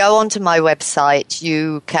if you go onto my website,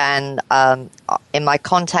 you can, in my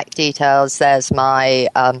contact details, there's my,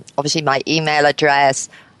 obviously my email address.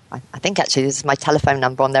 I think actually this is my telephone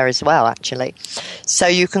number on there as well, actually. So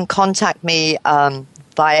you can contact me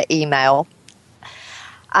via email.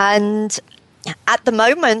 And at the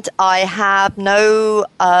moment, I have no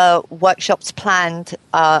workshops planned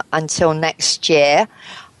until next year.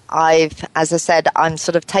 As I said, I'm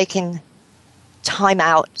sort of taking time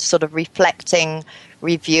out, sort of reflecting,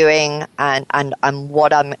 reviewing, and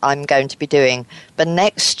what I'm going to be doing. But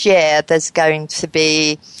next year,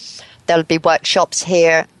 there'll be workshops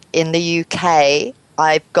here in the UK.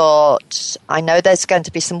 I know there's going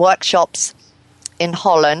to be some workshops in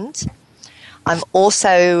Holland. I'm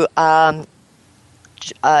also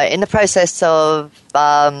in the process of,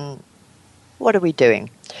 what are we doing?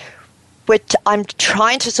 I'm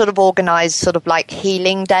trying to sort of organize sort of like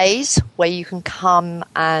healing days where you can come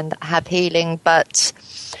and have healing, but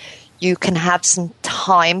you can have some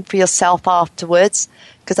time for yourself afterwards.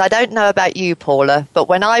 Because I don't know about you, Paula, but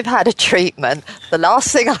when I've had a treatment, the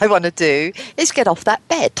last thing I want to do is get off that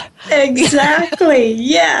bed. Exactly,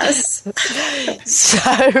 yes. So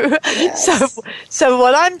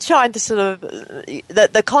what I'm trying to sort of,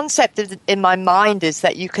 the concept in my mind is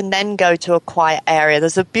that you can then go to a quiet area.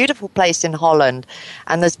 There's a beautiful place in Holland,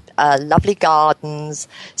 and there's lovely gardens.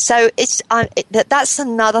 So that's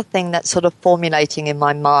another thing that's sort of formulating in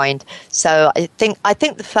my mind. So I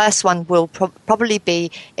think the first one will probably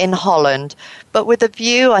be in Holland, but with a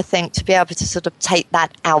view, I think, to be able to sort of take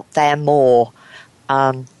that out there more.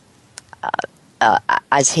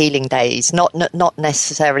 As healing days, not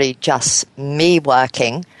necessarily just me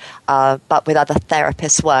working, but with other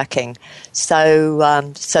therapists working, so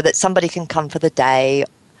that somebody can come for the day.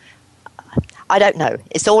 I don't know.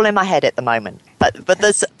 It's all in my head at the moment, but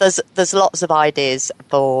there's lots of ideas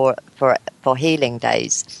for healing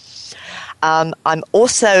days. I'm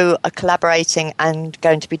also collaborating and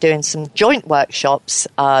going to be doing some joint workshops.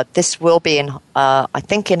 This will be I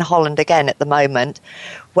think in Holland again at the moment,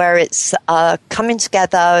 where it's coming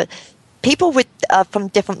together people with from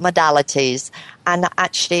different modalities and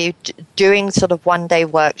actually doing sort of one-day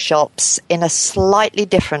workshops in a slightly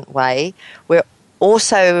different way. We're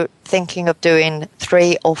also thinking of doing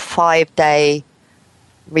 3 or 5 day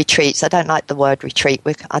retreats. I don't like the word retreat.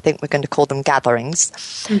 I think we're going to call them gatherings.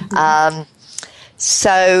 Mm-hmm.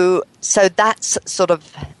 So that's sort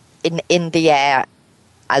of in the air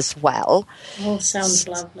as well. Oh, sounds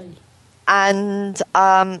lovely. And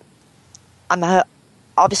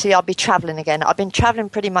obviously I'll be traveling again. I've been traveling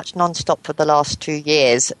pretty much non-stop for the last 2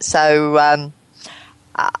 years. So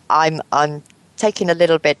I'm taking a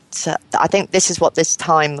little bit. I think this is what this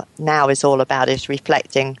time now is all about: is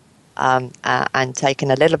reflecting and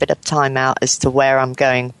taking a little bit of time out as to where I'm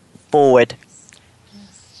going forward.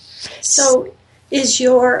 So, is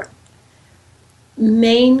your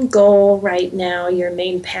main goal right now, your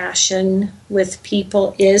main passion with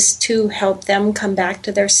people, is to help them come back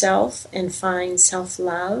to their self and find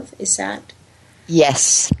self-love? Is that?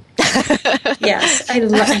 Yes. Yes, I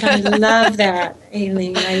love that,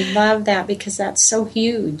 Aileen. I love that because that's so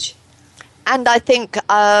huge. And I think,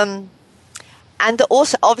 and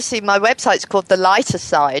also, obviously, my website's called The Lighter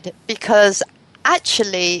Side, because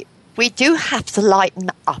actually we do have to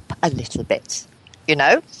lighten up a little bit,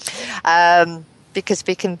 because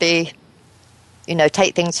we can be,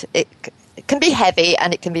 take things, it can be heavy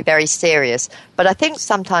and it can be very serious. But I think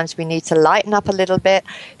sometimes we need to lighten up a little bit.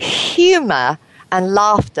 Humor and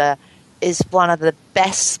laughter is one of the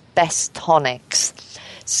best tonics.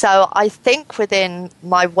 So I think within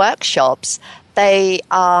my workshops, they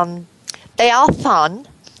are fun,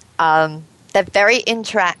 they're very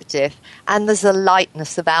interactive, and there's a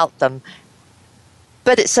lightness about them.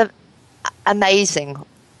 But it's amazing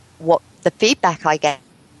what the feedback I get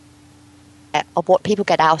of what people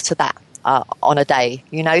get out of that on a day,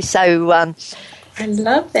 So I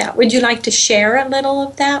love that. Would you like to share a little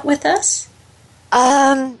of that with us?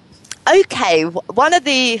 Okay.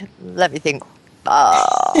 Let me think.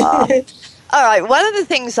 All right. One of the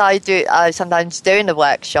things I sometimes do in the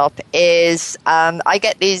workshop is I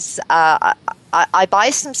get these. I buy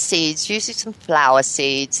some seeds, usually some flower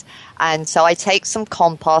seeds, and so I take some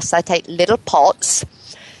compost. I take little pots.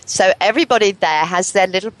 So everybody there has their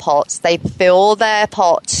little pots. They fill their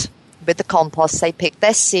pot with the compost. They pick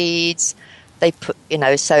their seeds. They put,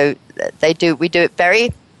 so they do. We do it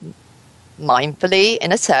very mindfully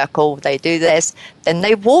in a circle. They do this. Then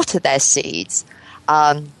they water their seeds.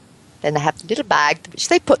 Then they have a little bag which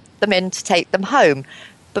they put them in to take them home.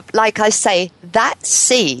 But like I say, that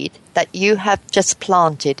seed that you have just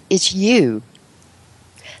planted is you.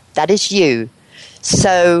 That is you.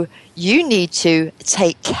 So you need to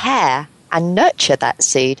take care and nurture that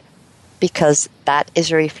seed, because that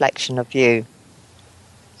is a reflection of you.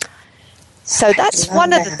 So that's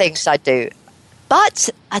one of the things I do. But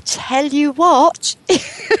I tell you what,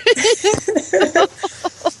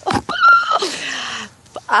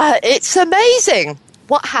 it's amazing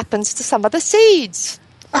what happens to some of the seeds.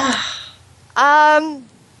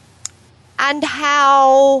 And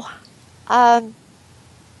how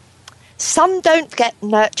some don't get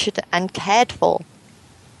nurtured and cared for.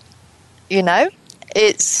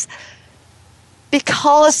 It's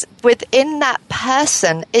because within that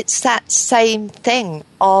person, it's that same thing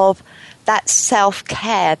of that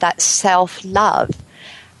self-care, that self-love.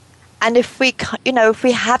 And if we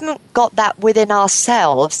haven't got that within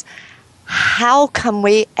ourselves, how can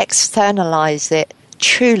we externalize it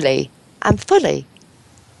truly and fully?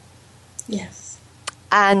 Yes.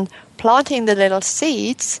 And planting the little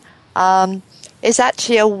seeds is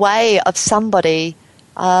actually a way of somebody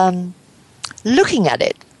looking at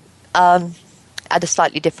it in a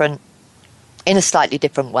slightly different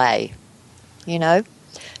way,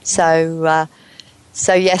 So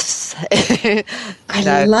So yes,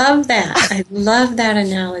 I love that. I love that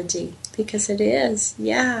analogy because it is,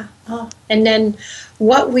 yeah. Oh. And then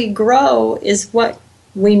what we grow is what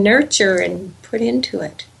we nurture and put into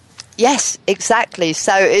it. Yes, exactly.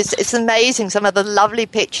 So it's amazing. Some of the lovely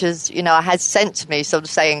pictures, I had sent to me, sort of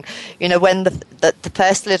saying, when the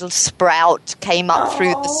first little sprout came up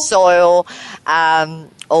through the soil,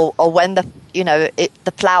 or when the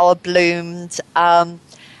flower bloomed, and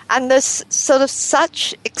there's sort of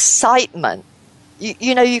such excitement.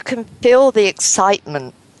 You can feel the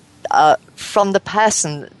excitement from the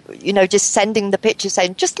person, just sending the picture,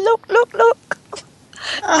 saying, "Just look."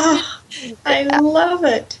 Oh, I love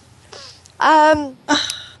it.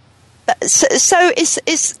 So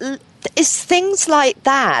it's things like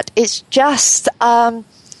that. It's just, I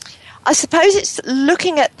suppose it's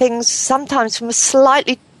looking at things sometimes from a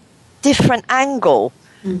slightly different angle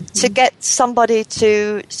to get somebody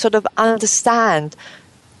to sort of understand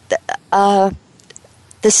the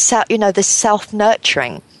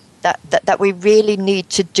self-nurturing that we really need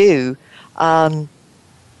to do.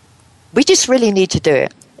 We just really need to do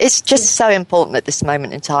it. It's just so important at this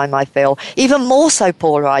moment in time, I feel. Even more so,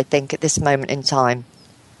 Paula, I think, at this moment in time.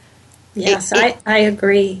 Yes, I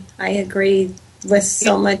agree. I agree with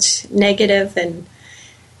so much negative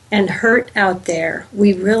and hurt out there.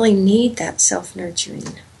 We really need that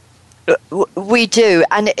self-nurturing. We do.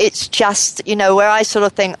 And it's just, where I sort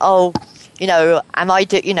of think,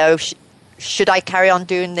 should I carry on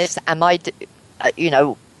doing this?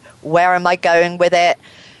 Where am I going with it?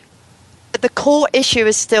 The core issue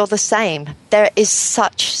is still the same. There is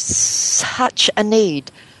such a need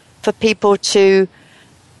for people to,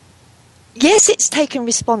 yes, it's taking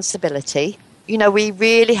responsibility. We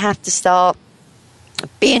really have to start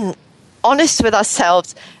being honest with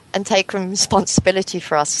ourselves and taking responsibility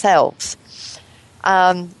for ourselves.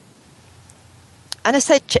 And I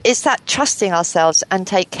said, it's that trusting ourselves and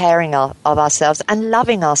take caring of ourselves and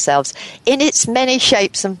loving ourselves in its many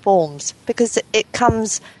shapes and forms, because it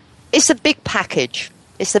comes... It's a big package.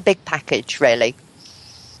 It's a big package, really.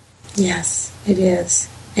 Yes, it is.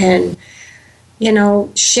 And,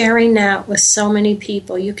 sharing that with so many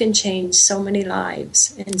people, you can change so many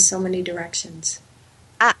lives in so many directions.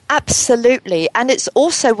 Absolutely. And it's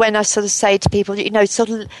also when I sort of say to people,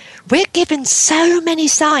 we're given so many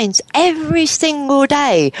signs every single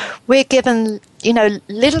day. We're given,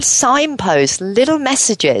 little signposts, little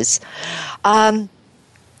messages.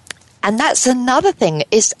 And that's another thing,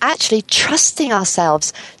 is actually trusting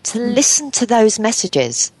ourselves to listen to those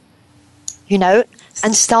messages,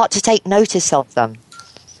 and start to take notice of them.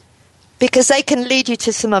 Because they can lead you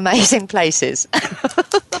to some amazing places.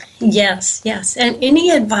 Yes. And any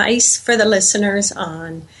advice for the listeners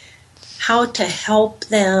on how to help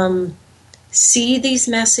them see these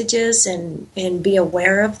messages and be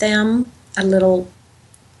aware of them a little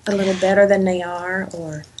better than they are,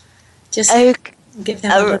 or just... give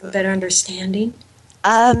them a little better understanding?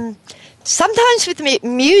 Sometimes with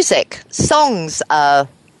music, songs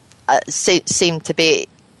seem to be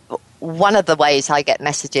one of the ways I get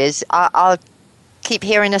messages. I'll keep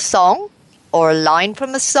hearing a song or a line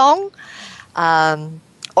from a song,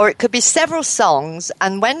 or it could be several songs.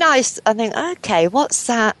 And when I think, okay, what's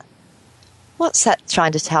that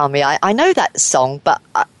trying to tell me? I know that song, but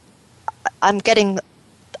I'm getting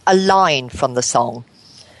a line from the song.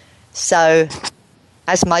 So...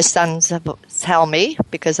 as my sons tell me,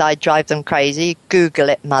 because I drive them crazy, Google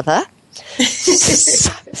it, mother.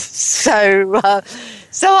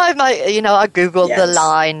 So I might, I Google the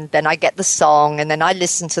line, then I get the song, and then I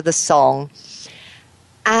listen to the song.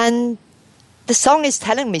 And the song is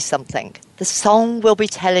telling me something. The song will be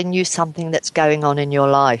telling you something that's going on in your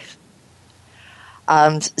life.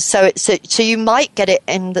 So you might get it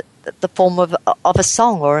in the form of a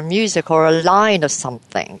song or a music or a line of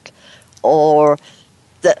something, or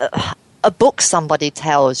a book somebody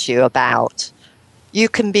tells you about. You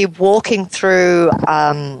can be walking through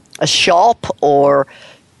a shop or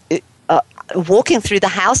walking through the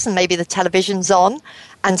house, and maybe the television's on,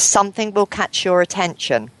 and something will catch your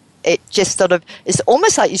attention. It just sort of, it's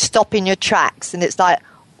almost like you stop in your tracks, and it's like,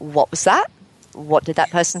 what was that? What did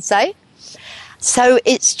that person say? So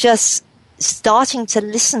it's just starting to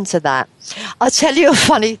listen to that. I'll tell you a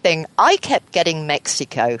funny thing. I kept getting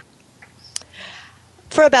Mexico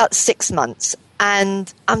for about 6 months,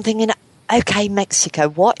 and I'm thinking, okay, Mexico,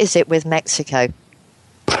 what is it with Mexico?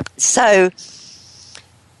 So,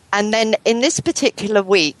 and then in this particular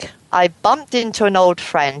week, I bumped into an old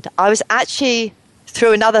friend. I was actually,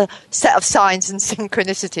 through another set of signs and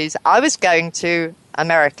synchronicities, I was going to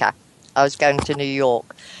America. I was going to New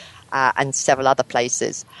York and several other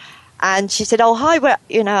places. And she said, "Oh, hi, what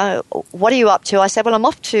are you up to?" I said, "Well, I'm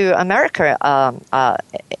off to America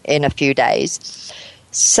in a few days."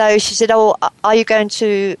 So she said, "Oh, are you going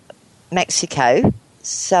to Mexico?"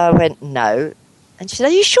 So I went, "No." And she said,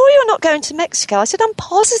 "Are you sure you're not going to Mexico?" I said, "I'm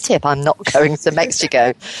positive I'm not going to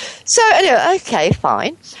Mexico." So anyway, okay,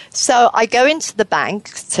 fine. So I go into the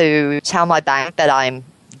bank to tell my bank that I'm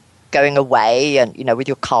going away, and, with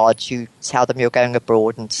your cards, you tell them you're going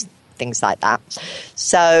abroad and things like that.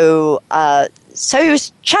 So he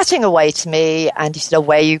was chatting away to me, and he said, "Oh,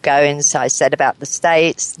 where are you going?" So I said about the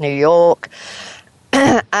States, New York.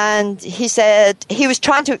 And he said, he was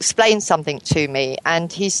trying to explain something to me, and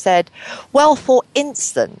he said, "Well, for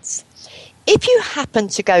instance, if you happen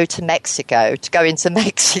to go into Mexico,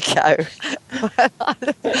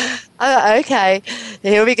 okay,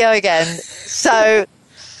 here we go again. So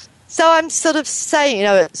I'm sort of saying,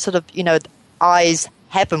 eyes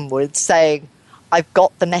heavenward, saying, I've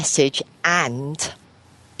got the message, and.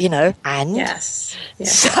 Yes.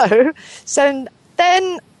 So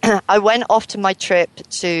then I went off to my trip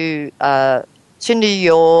to New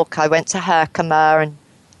York. I went to Herkimer and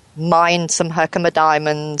mined some Herkimer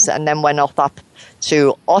diamonds, and then went off up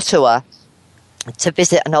to Ottawa to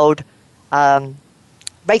visit an old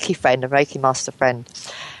Reiki friend, a Reiki master friend.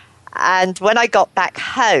 And when I got back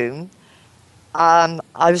home, I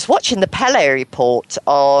was watching the Pele Report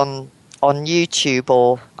on YouTube,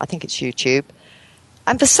 or I think it's YouTube.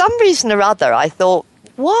 And for some reason or other, I thought,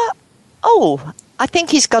 what? Oh, I think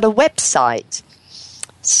he's got a website.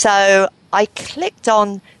 So I clicked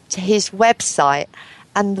on to his website,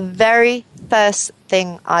 and the very first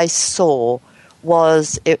thing I saw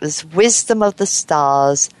was Wisdom of the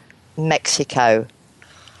Stars, Mexico.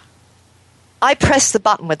 I pressed the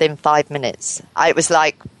button within 5 minutes. I was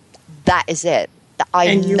like, that is it.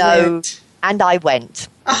 And I went.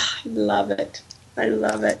 Oh, I love it. I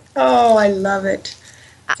love it. Oh, I love it.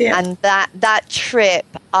 Yeah. And that trip,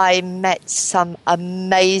 I met some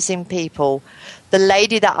amazing people. The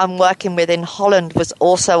lady that I'm working with in Holland was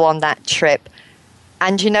also on that trip.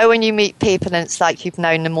 And when you meet people and it's like you've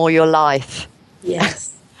known them all your life.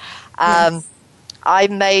 Yes. Yes. I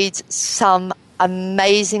made some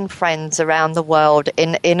amazing friends around the world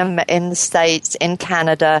in the States, in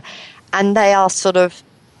Canada, and they are sort of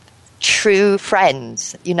true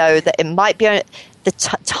friends. That it might be the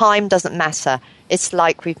time doesn't matter. It's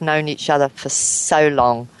like we've known each other for so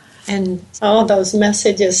long. And all those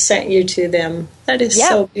messages sent you to them. That is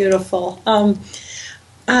so beautiful.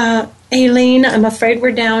 Aileen, I'm afraid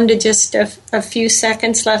we're down to just a few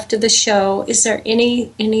seconds left of the show. Is there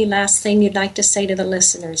any last thing you'd like to say to the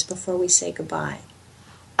listeners before we say goodbye?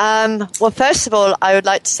 Well, first of all, I would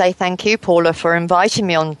like to say thank you, Paula, for inviting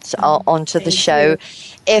me onto the show. You.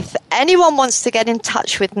 If anyone wants to get in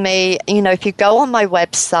touch with me, if you go on my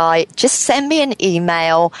website, just send me an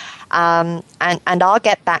email, and I'll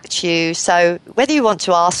get back to you. So whether you want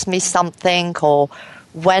to ask me something, or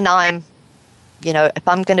when I'm, if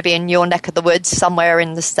I'm going to be in your neck of the woods somewhere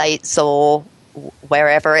in the States or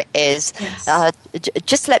wherever it is, yes.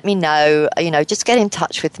 Just let me know, just get in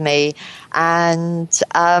touch with me, and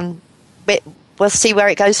we'll see where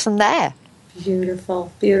it goes from there.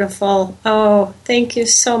 Beautiful, beautiful. Oh, thank you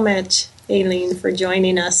so much, Aileen, for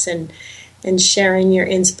joining us and sharing your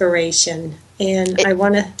inspiration. And I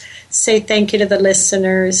want to say thank you to the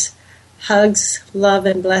listeners. Hugs, love,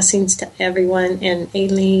 and blessings to everyone. And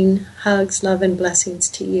Aileen, hugs, love, and blessings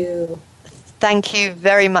to you. Thank you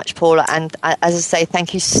very much, Paula. And as I say,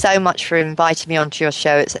 thank you so much for inviting me onto your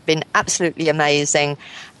show. It's been absolutely amazing.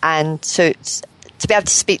 And to be able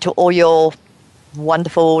to speak to all your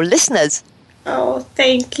wonderful listeners. Oh,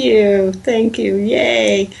 thank you. Thank you.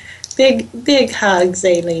 Yay. Big hugs,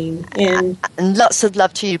 Aileen. And lots of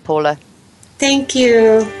love to you, Paula. Thank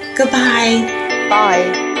you. Goodbye.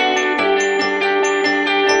 Bye.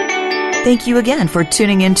 Thank you again for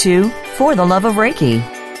tuning into For the Love of Reiki.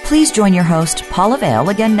 Please join your host, Paula Vale,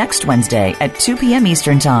 again next Wednesday at 2 p.m.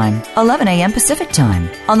 Eastern Time, 11 a.m. Pacific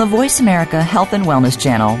Time on the Voice America Health and Wellness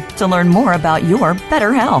Channel to learn more about your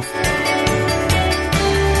better health.